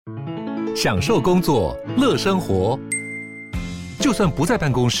享受工作，乐生活。就算不在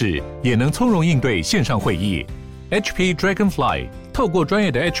办公室，也能从容应对线上会议。HP Dragonfly 透过专业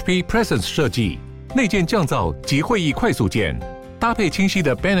的 HP Presence 设计，内建降噪及会议快速键，搭配清晰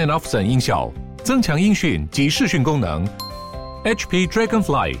的 Bang & Olufsen 音效，增强音讯及视讯功能。HP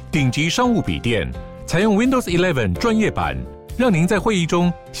Dragonfly 顶级商务笔电，采用 Windows 11专业版，让您在会议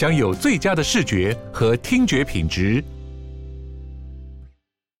中享有最佳的视觉和听觉品质。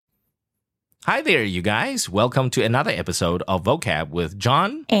Hi there, you guys. Welcome to another episode of Vocab with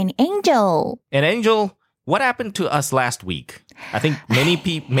John and Angel. And Angel, what happened to us last week? I think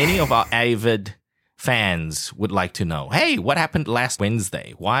many of our avid fans would like to know. Hey, what happened last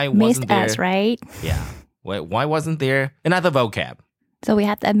Wednesday? Why wasn't there? Missed us, right? Yeah. Why wasn't there another vocab? So we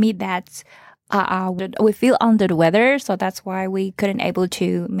have to admit that we feel under the weather, so that's why we couldn't able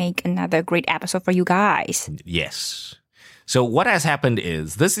to make another great episode for you guys. Yes. So what has happened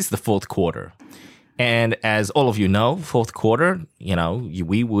is this is the fourth quarter. And as all of you know, fourth quarter,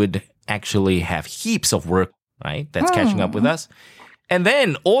 we would actually have heaps of work, right? That's catching up with us. And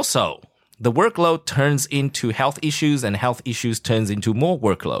then also the workload turns into health issues and health issues turns into more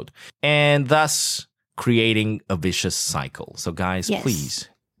workload and thus creating a vicious cycle. So guys, please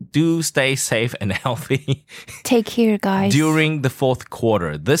do stay safe and healthy. Take care, guys. During the fourth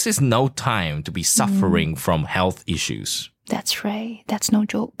quarter. This is no time to be suffering from health issues. That's right. That's no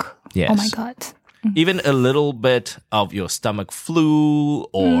joke. Yes. Oh my God. Even a little bit of your stomach flu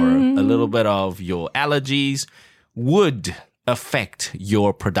or a little bit of your allergies would affect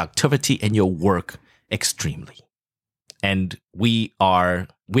your productivity and your work extremely. And we are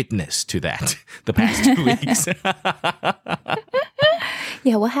witness to that the past 2 weeks.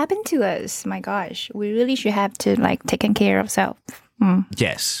 Yeah, what happened to us? My gosh, we really should have to taken care of ourselves.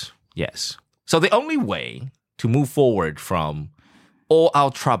 Yes. So the only way to move forward from all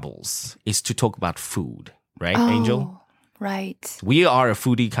our troubles is to talk about food, right, Angel? Right. We are a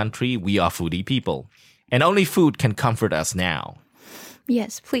foodie country. We are foodie people. And only food can comfort us now.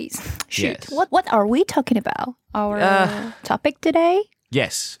 Yes, please. Shoot. Yes. What are we talking about? Our topic today?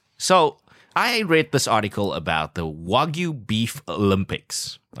 Yes. So I read this article about the Wagyu beef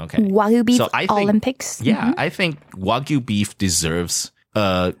Olympics. Okay. Wagyu beef Olympics? Yeah, I think Wagyu beef deserves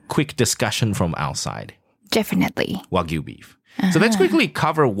a quick discussion from our side. Definitely. Wagyu beef. So let's quickly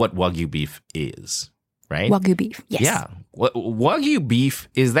cover what Wagyu beef is, right? Wagyu beef, yes. Yeah. Wagyu beef,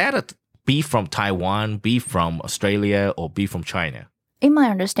 is that a beef from Taiwan, beef from Australia, or beef from China? In my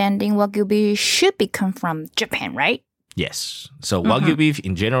understanding, Wagyu beef should come from Japan, right? Yes. So Wagyu beef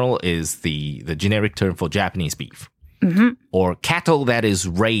in general is the generic term for Japanese beef. Or cattle that is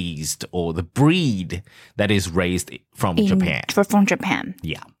raised, or the breed that is raised from Japan. From Japan.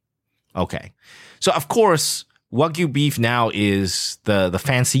 Yeah. Okay. So, of course, Wagyu beef now is the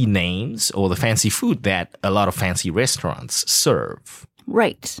fancy names or the fancy food that a lot of fancy restaurants serve.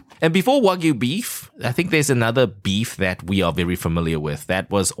 Right. And before Wagyu beef, I think there's another beef that we are very familiar with that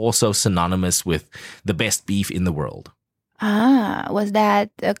was also synonymous with the best beef in the world. Was that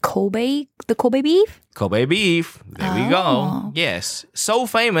the Kobe beef? Kobe beef. There we go. Yes. So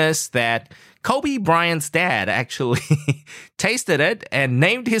famous that Kobe Bryant's dad actually tasted it and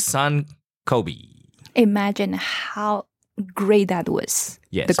named his son Kobe. Imagine how great that was.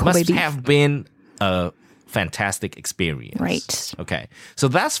 Yes. The Kobe must beef. have been a fantastic experience. Right. Okay. So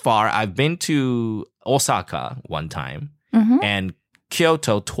thus far, I've been to Osaka one time and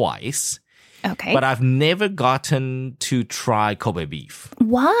Kyoto twice. Okay. But I've never gotten to try Kobe beef.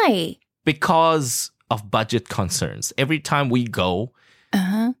 Why? Because of budget concerns. Every time we go,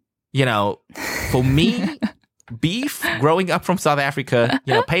 for me, beef, growing up from South Africa,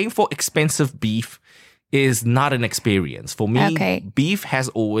 paying for expensive beef is not an experience. For me, beef has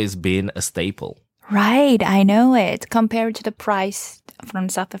always been a staple. Right, I know it. Compared to the price from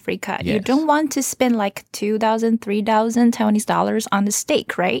South Africa, you don't want to spend like $2,000, $3,000 Taiwanese dollars on the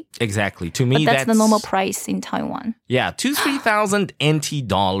steak, right? Exactly. To me, but that's the normal price in Taiwan. Yeah, 2,000-3,000 NT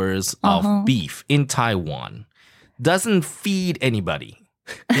dollars of beef in Taiwan doesn't feed anybody,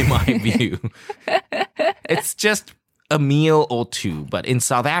 in my view. It's just a meal or two. But in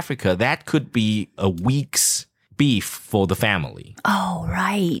South Africa, that could be a week's beef for the family. Oh,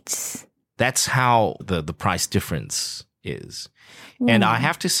 right. That's how the price difference is. And I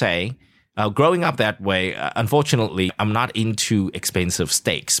have to say, growing up that way, unfortunately, I'm not into expensive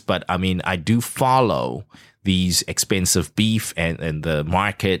steaks. But I mean, I do follow these expensive beef and the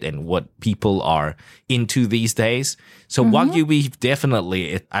market and what people are into these days. So Wagyu beef,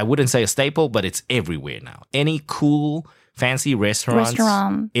 definitely, I wouldn't say a staple, but it's everywhere now. Any cool, fancy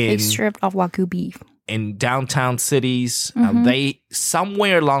restaurant they serve of Wagyu beef. in downtown cities, they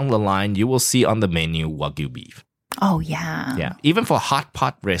somewhere along the line, you will see on the menu Wagyu beef. Oh, yeah. Yeah. Even for hot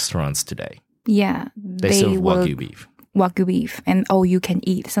pot restaurants today. Yeah. They serve Wagyu beef. Wagyu beef. And you can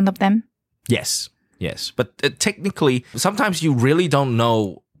eat some of them? Yes. But technically, sometimes you really don't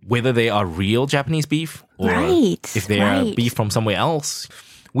know whether they are real Japanese beef or if they are beef from somewhere else.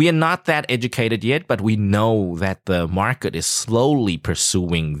 We are not that educated yet, but we know that the market is slowly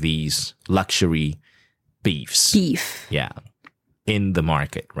pursuing these luxury beefs. Yeah. In the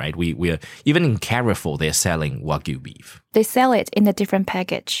market, right? We are even in Carrefour, they're selling Wagyu beef. They sell it in a different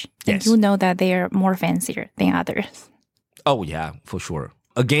package. Yes. And you know that they are more fancier than others. Oh, yeah, for sure.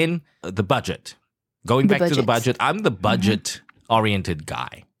 Again, the budget. Going back to the budget, I'm the budget-oriented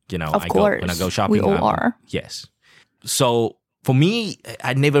guy. You know, of course. When I go shopping. We all are. Yes. So for me,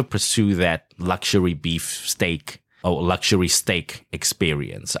 I never pursue that luxury beef steak or luxury steak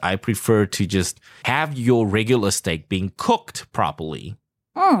experience. I prefer to just have your regular steak being cooked properly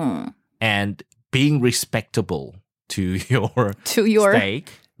and being respectable to your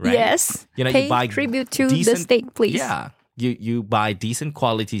steak. Right? Yes. You know, pay you buy tribute to the steak, please. Yeah. You buy decent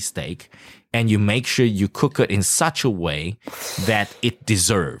quality steak and you make sure you cook it in such a way that it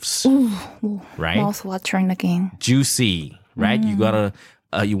deserves. Ooh, right? Mouth-watering again. Juicy, right? You gotta,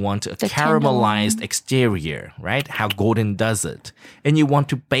 you want a caramelized exterior, right? How Gordon does it. And you want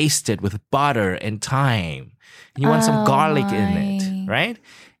to baste it with butter and thyme. And you want some garlic in it, right?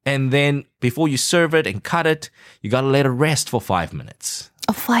 And then before you serve it and cut it, you gotta let it rest for 5 minutes.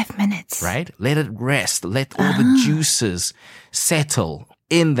 Oh, 5 minutes. Right? Let it rest. Let all the juices settle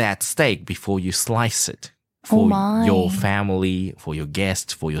in that steak before you slice it for your family, for your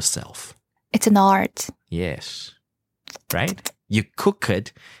guests, for yourself. It's an art. Yes. Right? You cook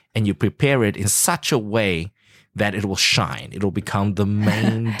it and you prepare it in such a way that it will shine. It will become the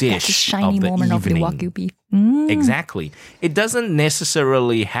main dish the shiny of the moment evening. of the Wagyu beef. Exactly. It doesn't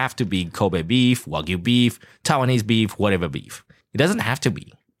necessarily have to be Kobe beef, Wagyu beef, Taiwanese beef, whatever beef. It doesn't have to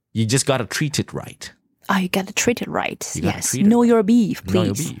be. You just got to treat it right. Oh, you got to treat it right. Yes. Know your beef, please. Know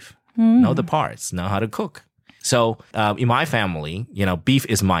your beef. Know the parts. Know how to cook. So in my family, you know, beef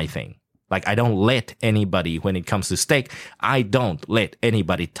is my thing. Like I don't let anybody, when it comes to steak, I don't let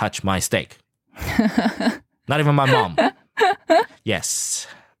anybody touch my steak. Not even my mom. Yes.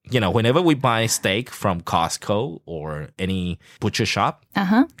 You know, whenever we buy steak from Costco or any butcher shop,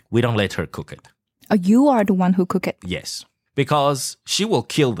 we don't let her cook it. Oh, you are the one who cook it? Yes. Because she will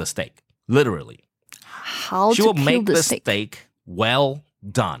kill the steak, literally. She will make the steak well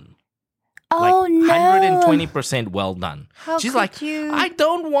done. Oh, like no. 120% well done. She's like, I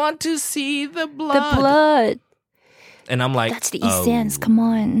don't want to see the blood. The blood. And I'm like, that's the essence. Come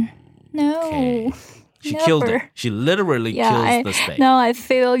on. No. Okay. She Never. killed it. She literally kills the steak. No, I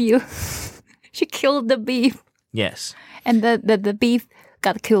feel you. She killed the beef. Yes. And the beef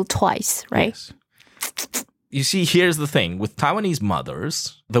got killed twice, right? Yes. You see, here's the thing. With Taiwanese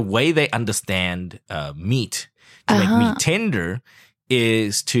mothers, the way they understand meat to make meat tender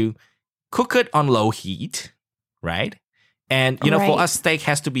is to cook it on low heat, right? And, you know, for us, steak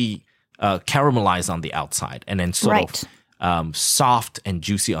has to be caramelized on the outside and then sort of soft and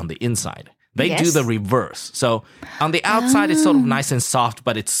juicy on the inside. They do the reverse. So on the outside, it's sort of nice and soft,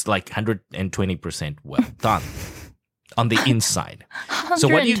 but it's like 120% well done on the inside. So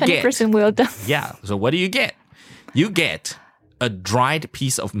what do you get? 120% well done. Yeah. So what do you get? You get a dried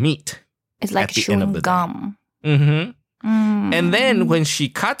piece of meat. It's like chewing gum. And then when she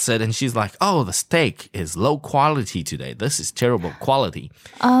cuts it and she's like, oh, the steak is low quality today. This is terrible quality.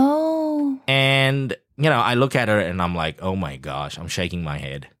 Oh. And, you know, I look at her and I'm like, oh my gosh, I'm shaking my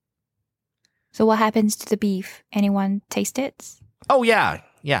head. So what happens to the beef? Anyone taste it? Oh, yeah.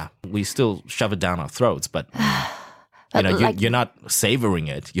 Yeah. We still shove it down our throats, but... You know, you're not savoring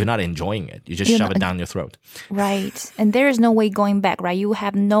it. You're not enjoying it. You just shove it down your throat. Right. And there is no way going back, right? You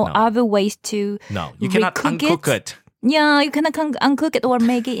have no other ways to No, you cannot uncook it. Yeah, you cannot uncook it or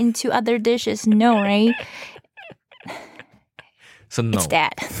make it into other dishes. No, right? So no. It's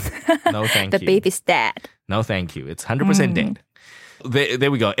dead. No, thank you. The beef is dead. No, thank you. It's 100% dead.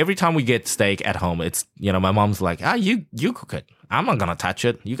 There we go. Every time we get steak at home, it's, you know, my mom's like, you cook it. I'm not going to touch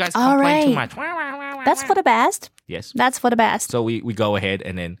it. You guys complain too much. That's for the best. Yes. That's for the best. So we go ahead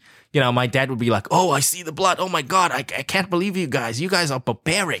and then, you know, my dad would be like, oh, I see the blood. Oh my God, I can't believe you guys. You guys are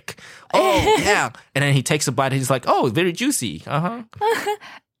barbaric. Oh, yeah. And then he takes a bite and he's like, oh, very juicy.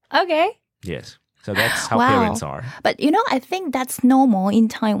 Okay. Yes. So that's how parents are. But, you know, I think that's normal in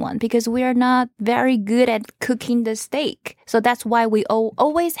Taiwan because we are not very good at cooking the steak. So that's why we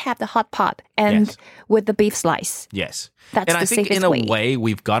always have the hot pot and with the beef slice. Yes. That's and the I think safest in a way. way,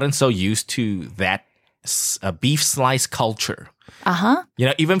 we've gotten so used to that a beef slice culture. Uh-huh.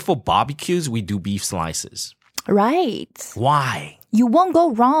 Even for barbecues, we do beef slices. Right. Why? You won't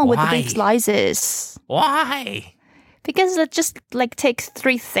go wrong with the beef slices. Why? Because it just takes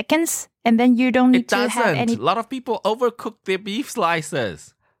 3 seconds and then you don't need to have any... A lot of people overcook their beef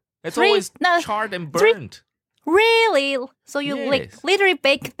slices. It's always charred and burnt. Really? So you literally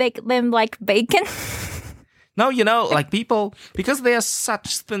bake them like bacon? No, people, because they are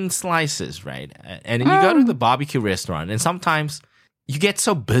such thin slices, right? And you go to the barbecue restaurant and sometimes you get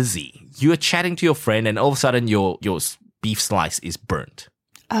so busy. You are chatting to your friend and all of a sudden your beef slice is burnt.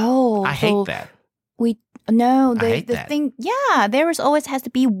 Oh. I hate that. The thing, there always has to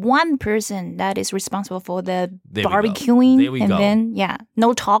be one person that is responsible for the barbecuing. There we go. And then,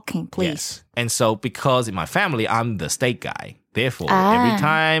 no talking, please. Yes. And so because in my family, I'm the steak guy. Therefore, every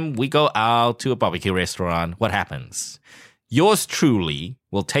time we go out to a barbecue restaurant, what happens? Yours truly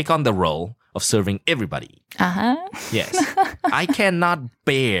will take on the role of serving everybody. Uh-huh. Yes. I cannot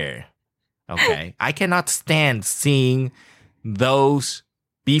bear, I cannot stand seeing those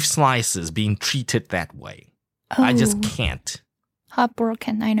beef slices being treated that way. Oh. I just can't.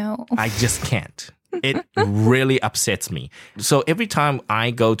 Heartbroken, I know. I just can't. It really upsets me. So every time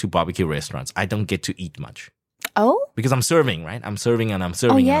I go to barbecue restaurants, I don't get to eat much. Oh? Because I'm serving, right? I'm serving and I'm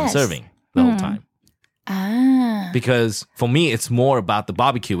serving and I'm serving the whole time. Because for me, it's more about the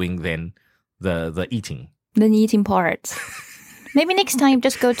barbecuing than the eating. The eating part. Maybe next time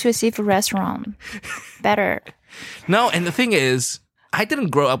just go to a seafood restaurant. Better. No, and the thing is, I didn't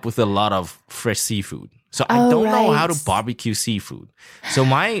grow up with a lot of fresh seafood. So I don't know how to barbecue seafood. So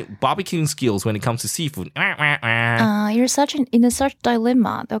my barbecuing skills when it comes to seafood. You're in such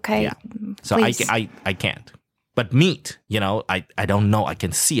dilemma. Okay. Yeah. So I can't. But meat, I don't know. I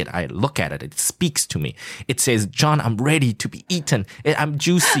can see it. I look at it. It speaks to me. It says, John, I'm ready to be eaten. I'm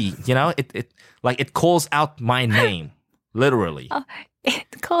juicy. It calls out my name. Literally. Oh,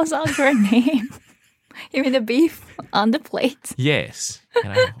 it calls out your name. You mean the beef on the plate? Yes.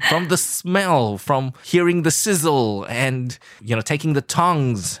 From the smell, from hearing the sizzle and, taking the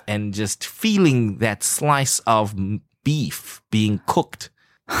tongs and just feeling that slice of beef being cooked.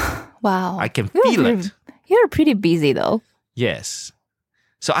 Wow. I can feel it. You're pretty busy though. Yes.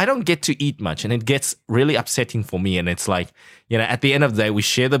 So I don't get to eat much and it gets really upsetting for me. And it's like, at the end of the day, we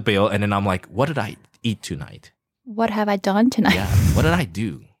share the bill and then I'm like, what did I eat tonight? What have I done tonight? Yeah. What did I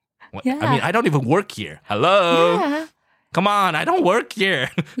do? I don't even work here. Hello? Yeah. Come on, I don't work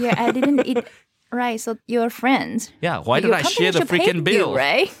here. Yeah, I didn't eat. Right, so you're friends. Yeah, why did I share the freaking bill? You,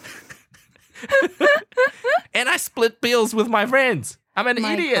 right? And I split bills with my friends. I'm an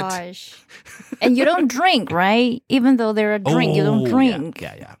idiot. Gosh. And you don't drink, right? Even though they're a drink, you don't drink.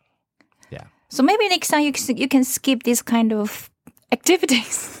 Yeah. So maybe next time you can skip these kind of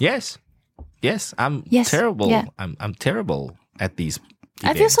activities. Yes, I'm terrible. Yeah. I'm terrible at these events.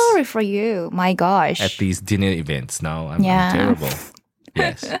 I feel sorry for you. My gosh. At these dinner events. No, I'm terrible.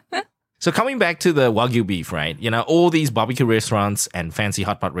 Yes. So coming back to the Wagyu beef, right? All these barbecue restaurants and fancy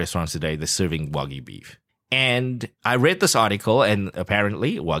hot pot restaurants today, they're serving Wagyu beef. And I read this article and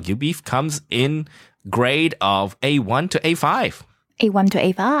apparently Wagyu beef comes in grade of A1 to A5. A1 to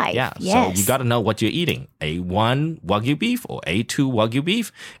A5. Yeah. Yes. So you got to know what you're eating. A1 Wagyu beef or A2 Wagyu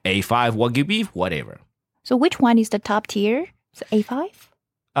beef, A5 Wagyu beef, whatever. So which one is the top tier? Is it A5?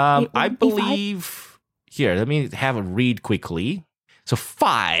 I believe, here, let me have a read quickly. So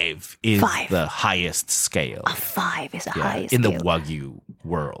 5 is the highest scale. 5 is the highest in scale. the Wagyu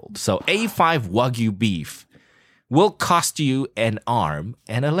world. So A5 Wagyu beef will cost you an arm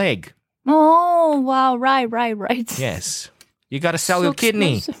and a leg. Oh, wow. Right. Yes. You got to sell your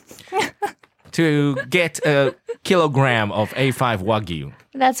kidney to get a kilogram of A5 Wagyu.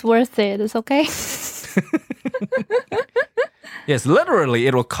 That's worth it. It's okay. Yes, literally,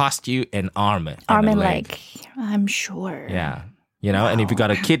 it will cost you an arm and leg. I'm sure. Yeah. And if you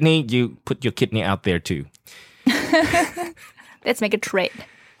got a kidney, you put your kidney out there too. Let's make a trade.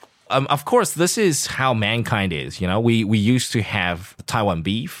 Of course, this is how mankind is. We used to have Taiwan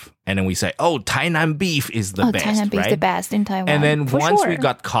beef, and then we say, Tainan beef is the best, Tainan beef is the best in Taiwan. And then once we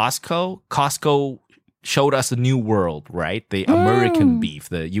got Costco showed us a new world, right? The American beef,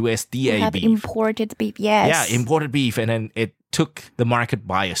 the USDA beef. Imported beef, yes. Yeah, imported beef, and then it took the market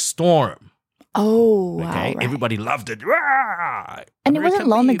by a storm. Oh, wow. Okay, right. Everybody loved it. Rah! And it wasn't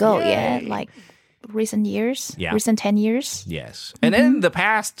long ago, yay! Like recent years, Yeah. recent 10 years. Yes. And then the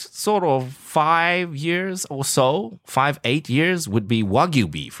past sort of 5 years or so, 8 years would be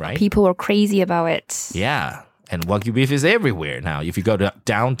Wagyu beef, right? People were crazy about it. Yeah. And Wagyu beef is everywhere now. If you go to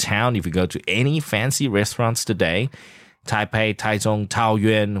downtown, if you go to any fancy restaurants today, Taipei, Taichung,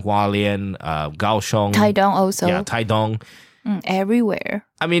 Taoyuan, Hualien, Kaohsiung. Taidong also. Yeah, Taidong. Everywhere.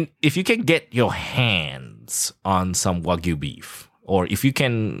 I mean, if you can get your hands on some Wagyu beef, or if you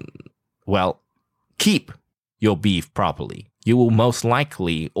can, well, keep your beef properly, you will most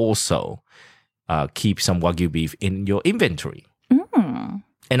likely also keep some Wagyu beef in your inventory.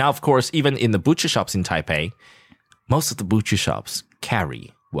 And now, of course, even in the butcher shops in Taipei, most of the butcher shops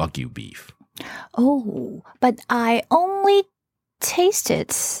carry Wagyu beef. Oh, but I have only tasted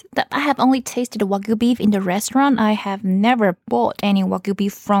Wagyu beef in the restaurant. I have never bought any Wagyu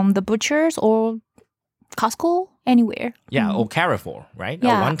beef from the butchers or Costco, anywhere. Yeah, or Carrefour, right?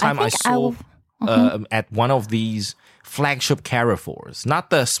 Yeah, One time I saw at one of these flagship Carrefours, not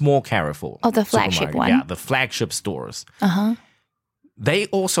the small Carrefour. Oh, the flagship one. Yeah, the flagship stores. They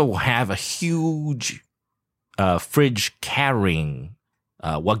also have a huge fridge carrying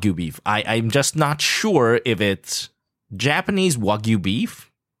Wagyu beef. I'm just not sure if it's Japanese Wagyu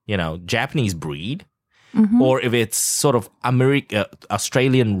beef, Japanese breed, or if it's sort of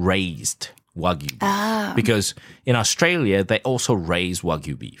Australian raised Wagyu beef. Because in Australia, they also raise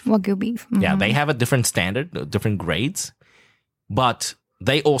Wagyu beef. Wagyu beef. Yeah, they have a different standard, different grades, but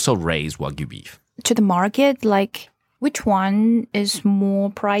they also raise Wagyu beef. To the market, like, which one is more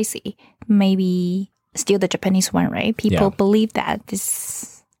pricey? Maybe still the Japanese one, right? People believe that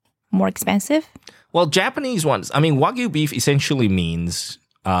this more expensive. Well, Japanese ones, I mean, Wagyu beef essentially means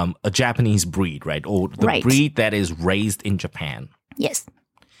a Japanese breed, right? Or the breed that is raised in Japan. Yes.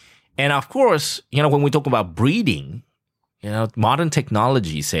 And of course, when we talk about breeding, modern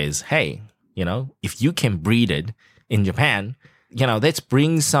technology says, hey, if you can breed it in Japan, let's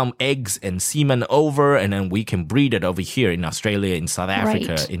bring some eggs and semen over, and then we can breed it over here in Australia, in South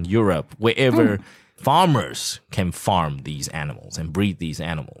Africa, in Europe, wherever farmers can farm these animals and breed these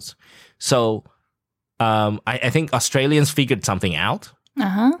animals. So I think Australians figured something out,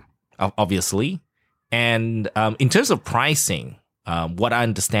 obviously. And in terms of pricing, what I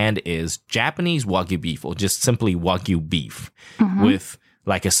understand is Japanese Wagyu beef, or just simply Wagyu beef, with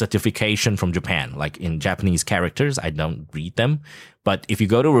like a certification from Japan, like in Japanese characters. I don't read them. But if you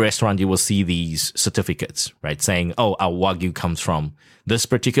go to a restaurant, you will see these certificates, right? Saying, oh, our Wagyu comes from this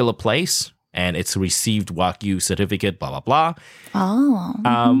particular place and it's received Wagyu certificate, blah, blah,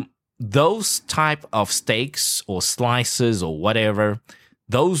 blah. Those type of steaks or slices or whatever,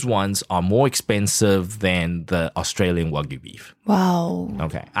 those ones are more expensive than the Australian Wagyu beef. Wow.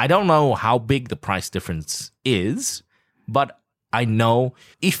 Okay. I don't know how big the price difference is, but I know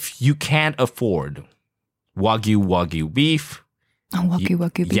if you can't afford Wagyu beef, Wagyu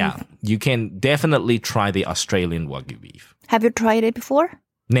beef. Yeah, you can definitely try the Australian Wagyu beef. Have you tried it before?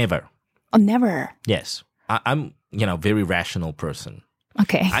 Never. Oh, never. Yes. I'm, very rational person.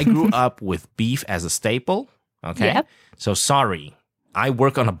 Okay. I grew up with beef as a staple. Okay. Yep. So sorry, I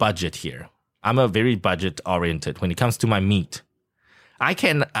work on a budget here. I'm a very budget oriented when it comes to my meat. I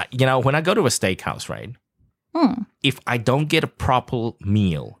can, when I go to a steakhouse, right? If I don't get a proper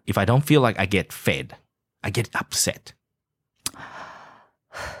meal, if I don't feel like I get fed, I get upset.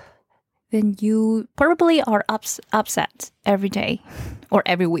 Then you probably are upset every day or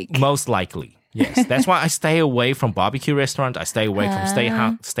every week. Most likely, yes. That's why I stay away from barbecue restaurants. I stay away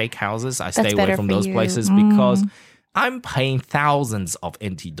from steakhouses. I stay away from those places because I'm paying thousands of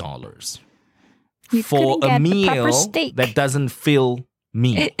NT dollars for a meal that doesn't fill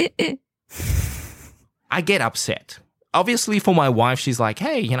me. I get upset. Obviously, for my wife, she's like,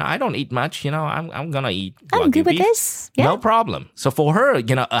 hey, I don't eat much. I'm going to eat Wagyu I'm good with beef. this. Yeah. No problem. So for her,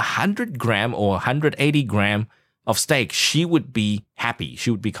 100 gram or 180 gram of steak, she would be happy.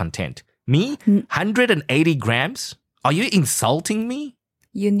 She would be content. Me, 180 grams? Are you insulting me?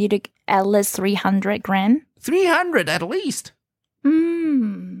 You need at least 300 gram? 300 at least.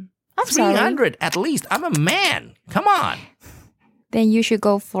 I'm 300 at least. I'm a man. Come on. Then you should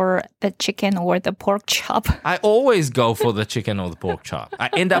go for the chicken or the pork chop. I always go for the chicken or the pork chop. I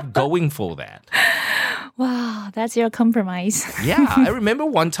end up going for that. Wow, that's your compromise. Yeah, I remember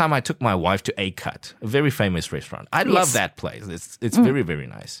one time I took my wife to A-Cut, a very famous restaurant. I love that place. It's very, very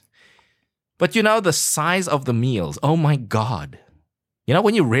nice. But the size of the meals, oh my God.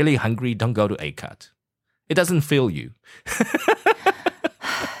 When you're really hungry, don't go to A-Cut. It doesn't fill you.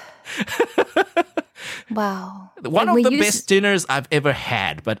 Wow. One of the best dinners I've ever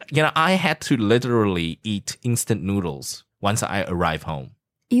had. But, I had to literally eat instant noodles once I arrive home.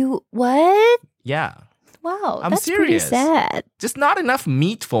 You, what? Yeah. Wow, I'm that's serious. Pretty sad. Just not enough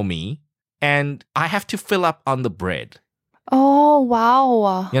meat for me. And I have to fill up on the bread. Oh,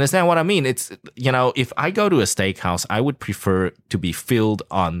 wow. You understand what I mean? It's, if I go to a steakhouse, I would prefer to be filled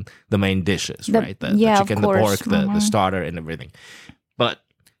on the main dishes, right? The chicken, the pork, the starter, and everything. But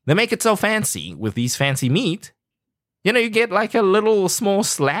they make it so fancy with these fancy meat. You get like a little small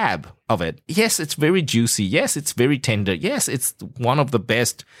slab of it. Yes, it's very juicy. Yes, it's very tender. Yes, it's one of the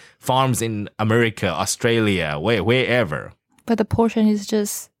best farms in America, Australia, wherever. But the portion is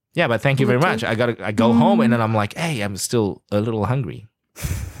just... Yeah, but thank you very much. I go home and then I'm like, hey, I'm still a little hungry.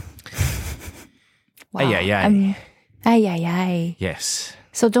 Wow. Ay. Yes.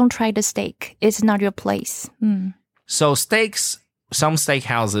 So don't try the steak. It's not your place. So steaks, some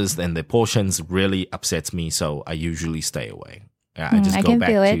steakhouses and the portions really upsets me, so I usually stay away. I just go back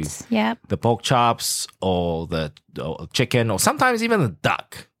to the pork chops or the chicken or sometimes even the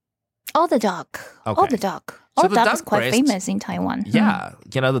duck. Oh, the duck. Okay. Oh, the duck. So the duck is quite famous in Taiwan. Yeah.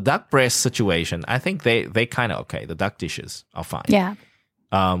 The duck breast situation, I think they kind of okay. The duck dishes are fine. Yeah.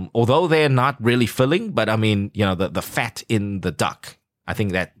 Although they're not really filling, but I mean, the fat in the duck, I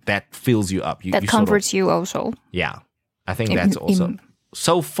think that fills you up. That comforts you also. Yeah. I think that's also.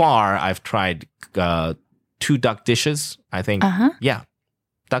 So far, I've tried 2 duck dishes. I think,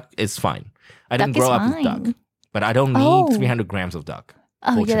 duck is fine. I didn't grow up with duck, but I don't need 300 grams of duck.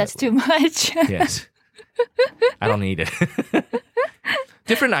 Oh, yeah, that's too much. Yes. I don't need it.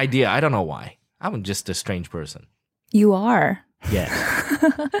 Different idea. I don't know why. I'm just a strange person. You are. Yeah.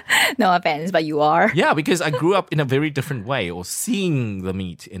 No offense, but you are. Yeah, because I grew up in a very different way, or seeing the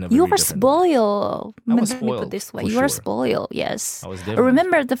meat in a very different way. You were spoiled. I was spoiled. Put this way. You were spoiled, yes. I was I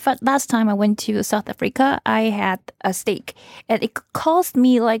remember the last time I went to South Africa, I had a steak. And it cost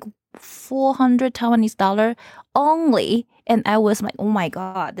me like 400 Taiwanese dollar only. And I was like, oh my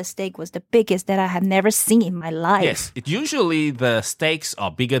God, the steak was the biggest that I have never seen in my life. Yes, usually the steaks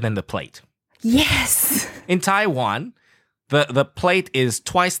are bigger than the plate. Yes. In Taiwan, the plate is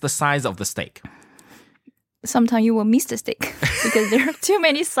twice the size of the steak. Sometimes you will miss the steak because there are too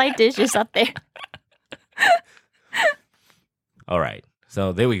many side dishes up there. All right.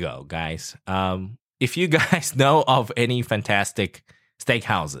 So there we go, guys. If you guys know of any fantastic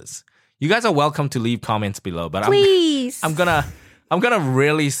steakhouses, you guys are welcome to leave comments below. But please, I'm gonna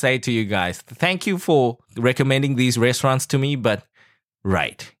really say to you guys, thank you for recommending these restaurants to me. But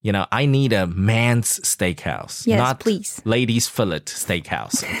I need a man's steakhouse, not please. Ladies' fillet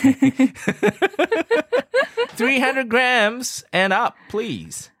steakhouse. Okay? 300 grams and up,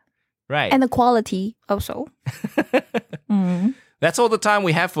 please. Right, and the quality also. That's all the time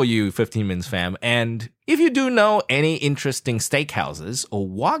we have for you, 15 Minutes Fam. And if you do know any interesting steakhouses or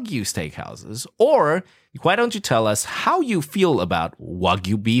Wagyu steakhouses, or why don't you tell us how you feel about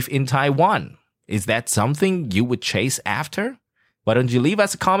Wagyu beef in Taiwan? Is that something you would chase after? Why don't you leave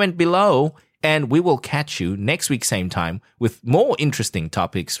us a comment below, and we will catch you next week same time with more interesting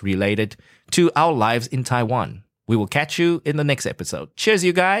topics related to our lives in Taiwan. We will catch you in the next episode. Cheers,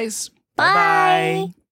 you guys. Bye. Bye-bye.